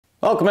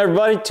Welcome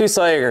everybody,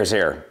 Two-Slayers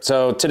here.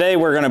 So today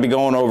we're going to be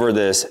going over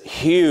this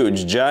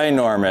huge,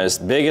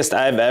 ginormous, biggest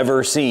I've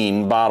ever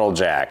seen bottle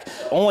jack.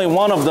 Only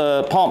one of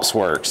the pumps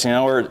works,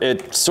 or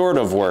it sort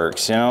of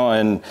works,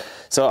 and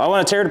so I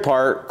want to tear it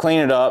apart, clean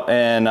it up,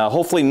 and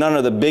hopefully none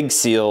of the big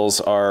seals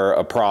are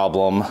a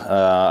problem.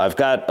 I've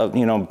got,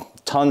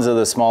 tons of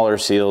the smaller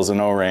seals and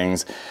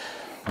O-rings.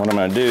 What I'm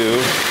going to do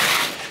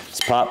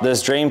is pop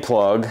this drain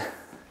plug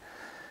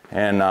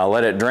and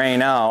let it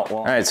drain out.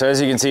 All right, so as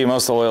you can see,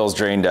 most of the oil is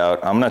drained out.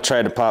 I'm gonna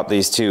try to pop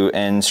these two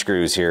end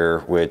screws here,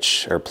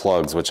 which are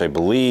plugs, which I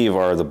believe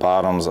are the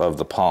bottoms of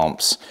the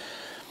pumps.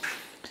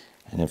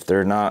 And if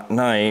they're not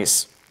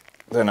nice,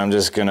 then I'm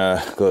just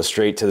gonna go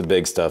straight to the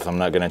big stuff. I'm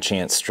not gonna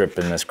chance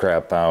stripping this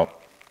crap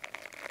out.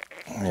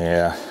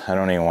 Yeah, I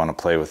don't even wanna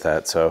play with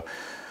that. So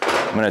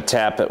I'm gonna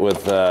tap it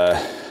with an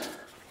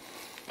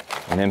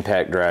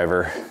impact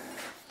driver.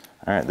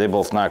 All right, they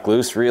both knock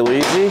loose real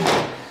easy.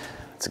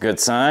 It's a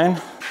good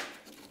sign.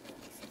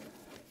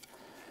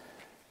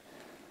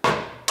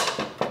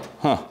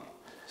 Huh.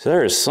 So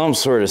there is some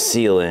sort of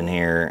seal in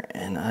here,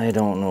 and I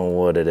don't know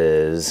what it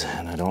is,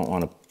 and I don't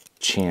want to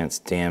chance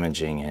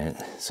damaging it.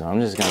 So I'm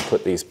just going to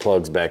put these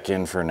plugs back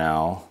in for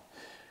now.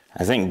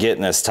 I think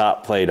getting this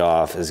top plate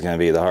off is going to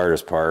be the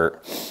hardest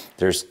part.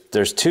 There's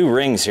two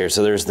rings here.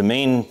 So there's the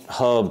main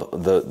hub,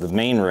 the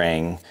main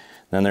ring.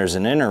 Then there's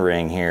an inner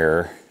ring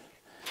here.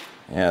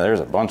 Yeah, there's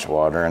a bunch of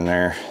water in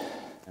there.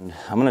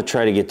 I'm gonna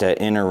try to get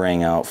that inner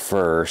ring out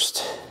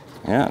first.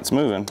 Yeah, it's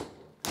moving.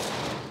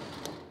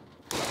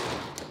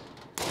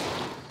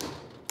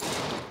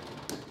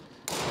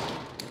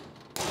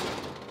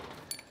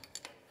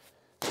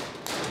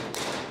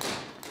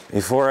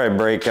 Before I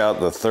break out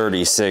the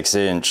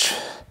 36-inch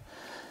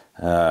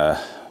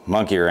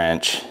monkey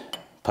wrench,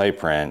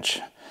 pipe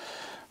wrench, I'm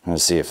gonna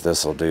see if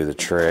this will do the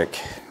trick.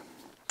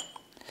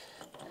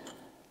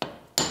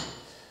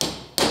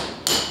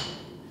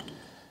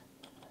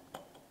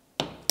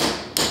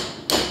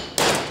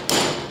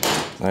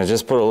 I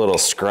just put a little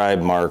scribe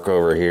mark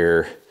over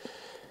here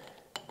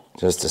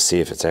just to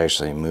see if it's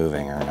actually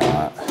moving or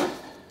not.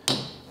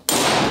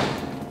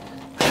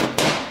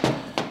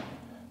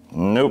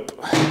 Nope.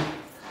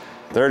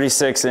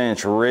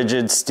 36-inch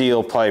rigid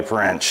steel pipe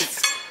wrench.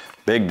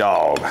 Big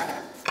dog.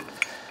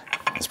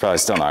 It's probably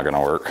still not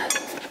gonna work.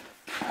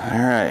 All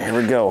right, here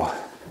we go.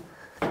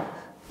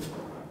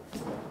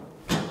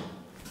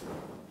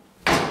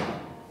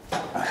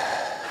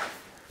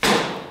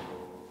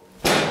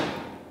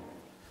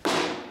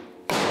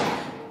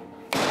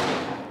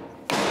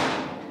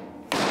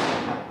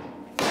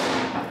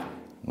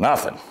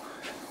 Nothing.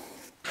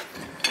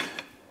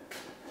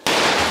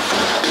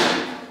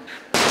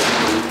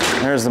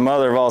 There's the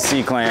mother of all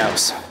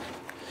C-clamps.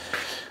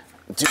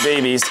 Two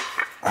babies.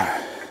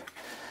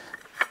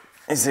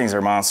 These things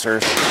are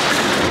monsters.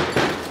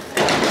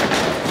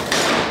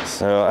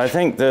 So I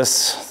think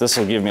this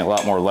will give me a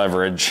lot more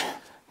leverage.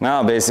 Now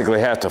I'll basically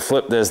have to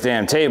flip this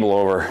damn table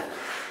over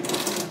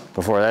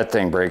before that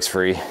thing breaks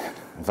free.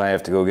 If I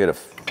have to go get a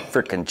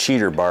frickin'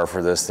 cheater bar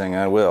for this thing,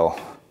 I will.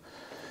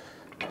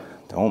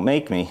 Don't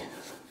make me.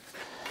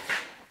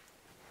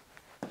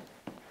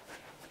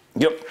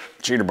 Yep,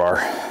 cheater bar.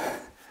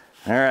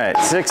 All right,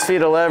 6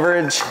 feet of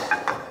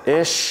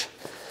leverage-ish.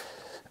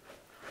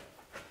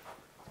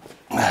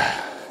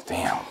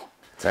 Damn,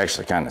 it's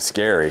actually kind of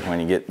scary when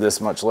you get this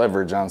much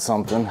leverage on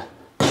something.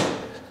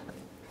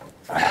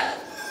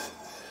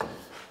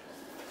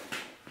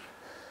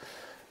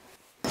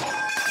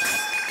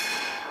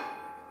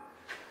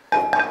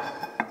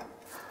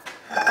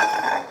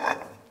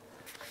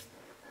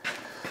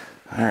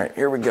 All right,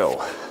 here we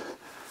go.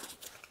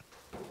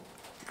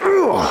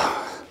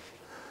 Ugh.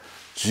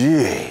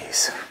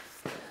 Jeez.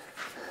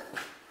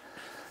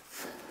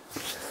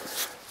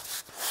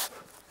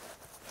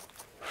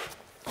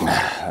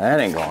 That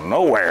ain't going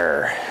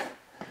nowhere.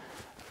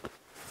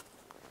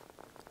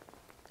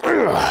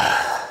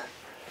 Ugh.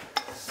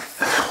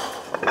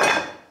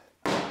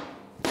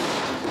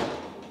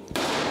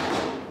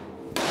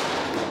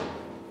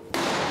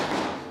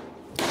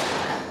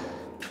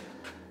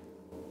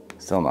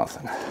 Still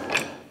nothing.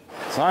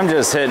 So I'm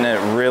just hitting it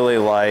really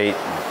light,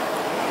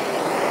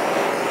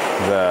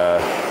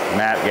 the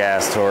MAP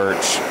gas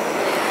torch.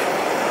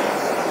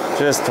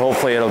 Just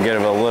hopefully it'll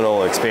give a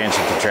little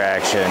expansion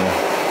contraction.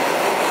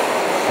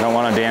 I don't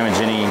want to damage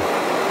any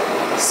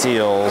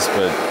seals,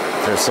 but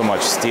there's so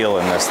much steel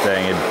in this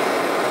thing,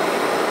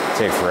 it'd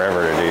take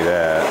forever to do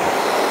that.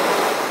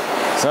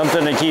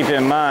 Something to keep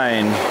in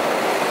mind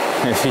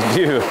if you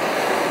do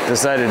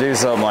decide to do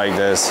something like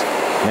this.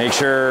 Make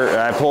sure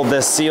I pulled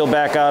this seal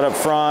back out up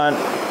front.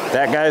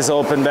 That guy's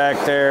open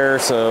back there,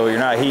 so you're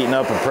not heating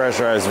up a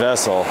pressurized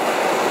vessel.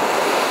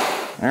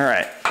 All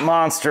right,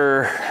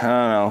 monster, I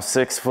don't know,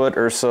 6 foot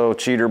or so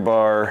cheater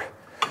bar.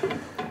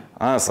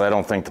 Honestly, I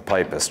don't think the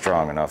pipe is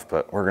strong enough,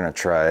 but we're gonna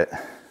try it.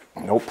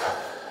 Nope.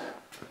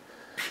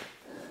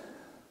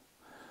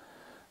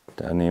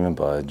 Doesn't even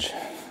budge.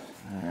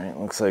 All right,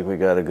 looks like we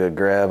got a good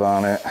grab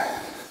on it.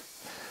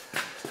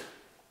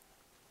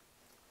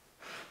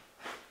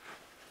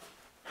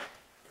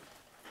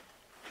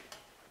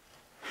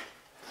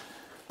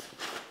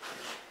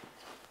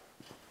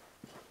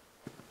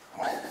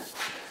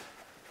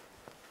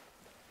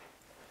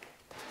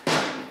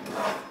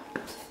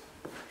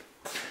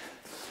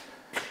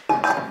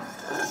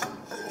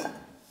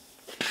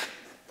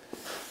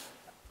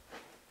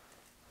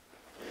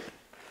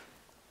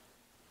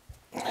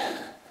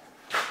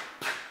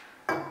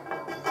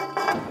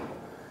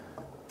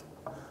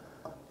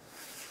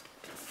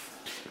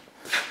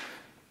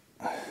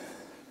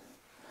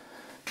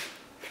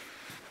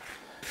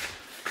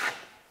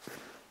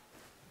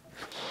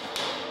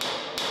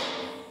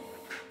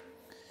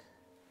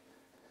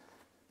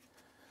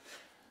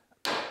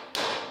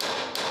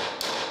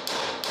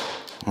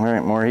 All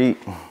right, more heat.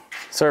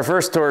 So our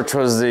first torch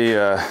was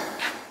the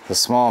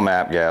small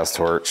map gas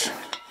torch.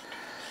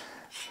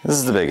 This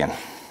is the big one.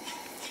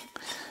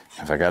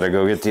 If I gotta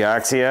go get the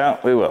oxy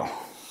out, we will.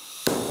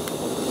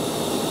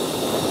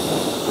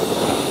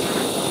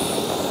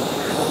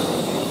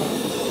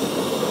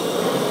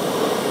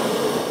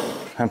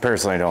 I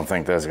personally don't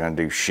think that's gonna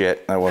do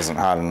shit. That wasn't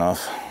hot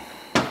enough.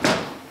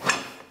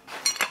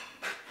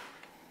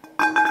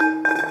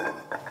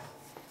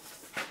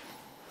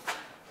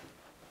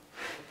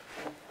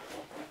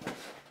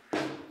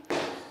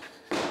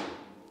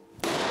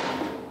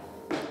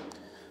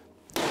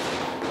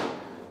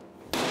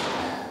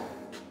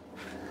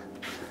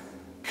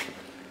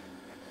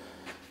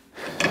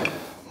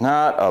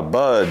 Not a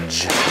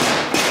budge.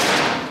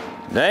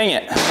 Dang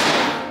it.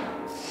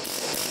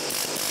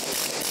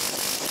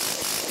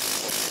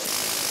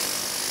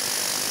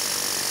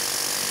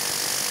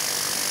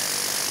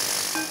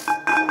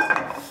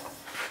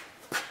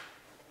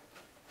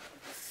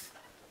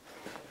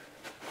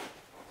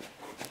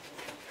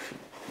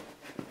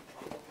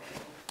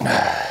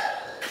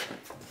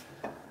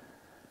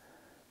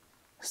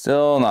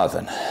 Still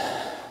nothing.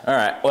 All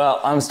right, well,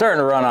 I'm starting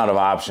to run out of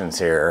options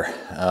here.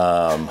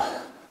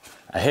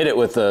 I hit it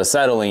with the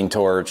acetylene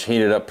torch,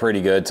 heated up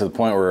pretty good to the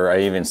point where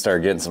I even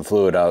started getting some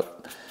fluid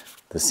out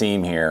the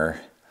seam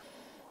here.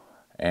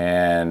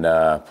 And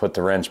put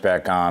the wrench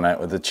back on it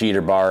with the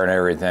cheater bar and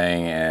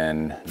everything,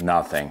 and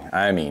nothing.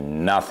 I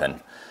mean,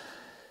 nothing.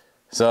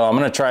 So I'm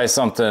gonna try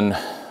something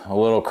a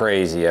little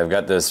crazy. I've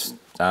got this,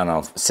 I don't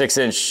know,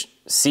 6-inch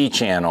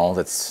C-channel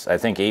that's, I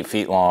think, 8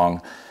 feet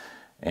long.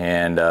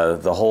 And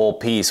the whole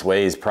piece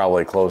weighs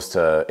probably close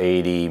to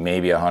 80,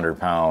 maybe 100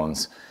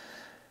 pounds.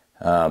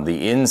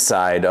 The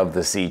inside of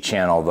the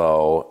C-channel,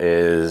 though,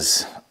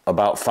 is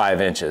about 5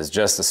 inches,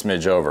 just a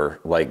smidge over,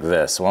 like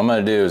this. So what I'm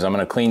gonna do is I'm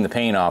gonna clean the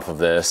paint off of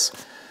this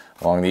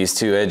along these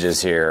two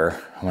edges here.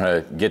 I'm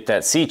gonna get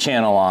that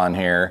C-channel on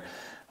here.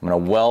 I'm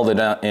gonna weld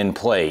it in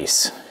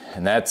place.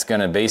 And that's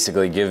gonna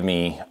basically give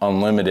me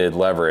unlimited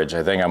leverage.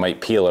 I think I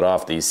might peel it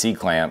off these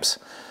C-clamps.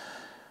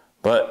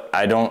 But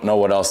I don't know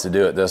what else to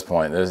do at this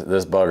point.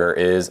 This bugger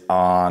is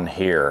on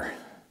here.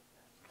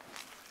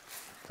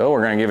 So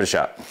we're gonna give it a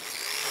shot.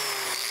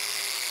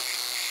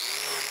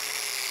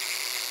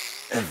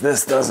 If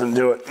this doesn't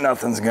do it,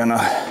 nothing's gonna.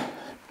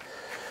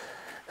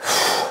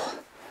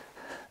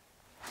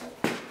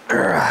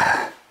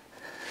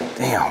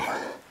 Damn.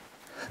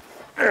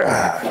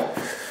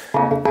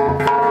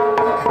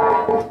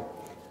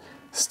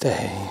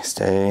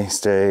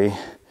 Stay.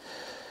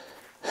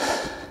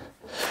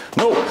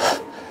 Nope.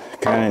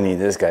 Kinda need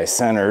this guy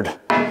centered.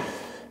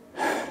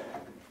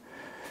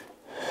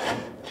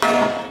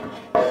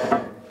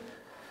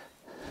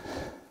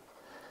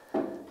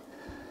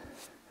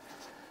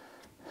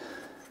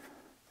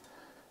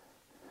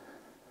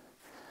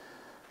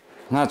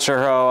 I'm not sure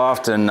how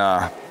often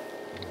I've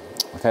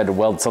had to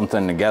weld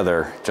something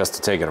together just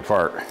to take it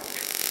apart.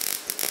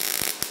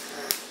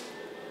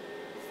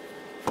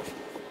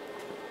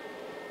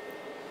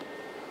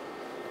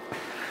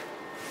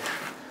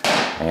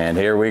 And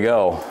here we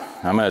go.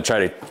 I'm gonna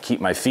try to keep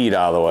my feet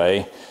out of the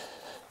way.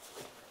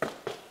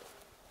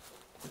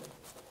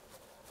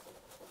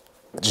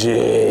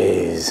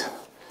 Jeez.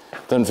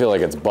 Doesn't feel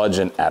like it's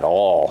budging at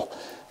all.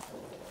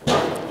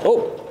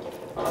 Oh,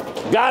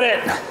 got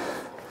it.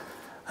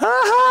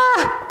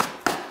 Aha!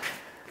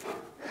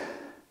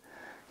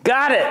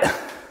 Got it.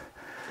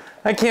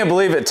 I can't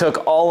believe it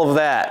took all of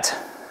that.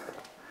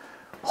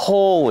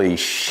 Holy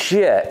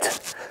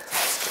shit.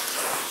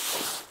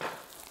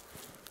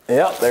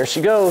 Yep, there she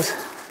goes.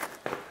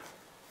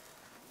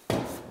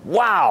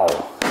 Wow.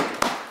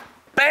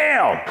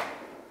 Bam.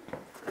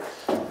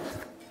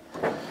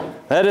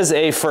 That is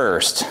a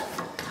first.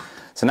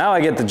 So now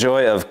I get the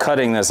joy of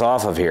cutting this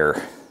off of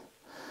here.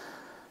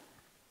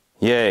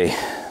 Yay.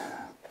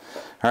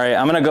 All right,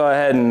 I'm gonna go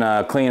ahead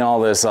and clean all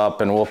this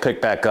up, and we'll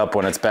pick back up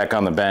when it's back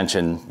on the bench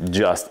and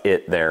just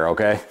it there,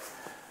 okay?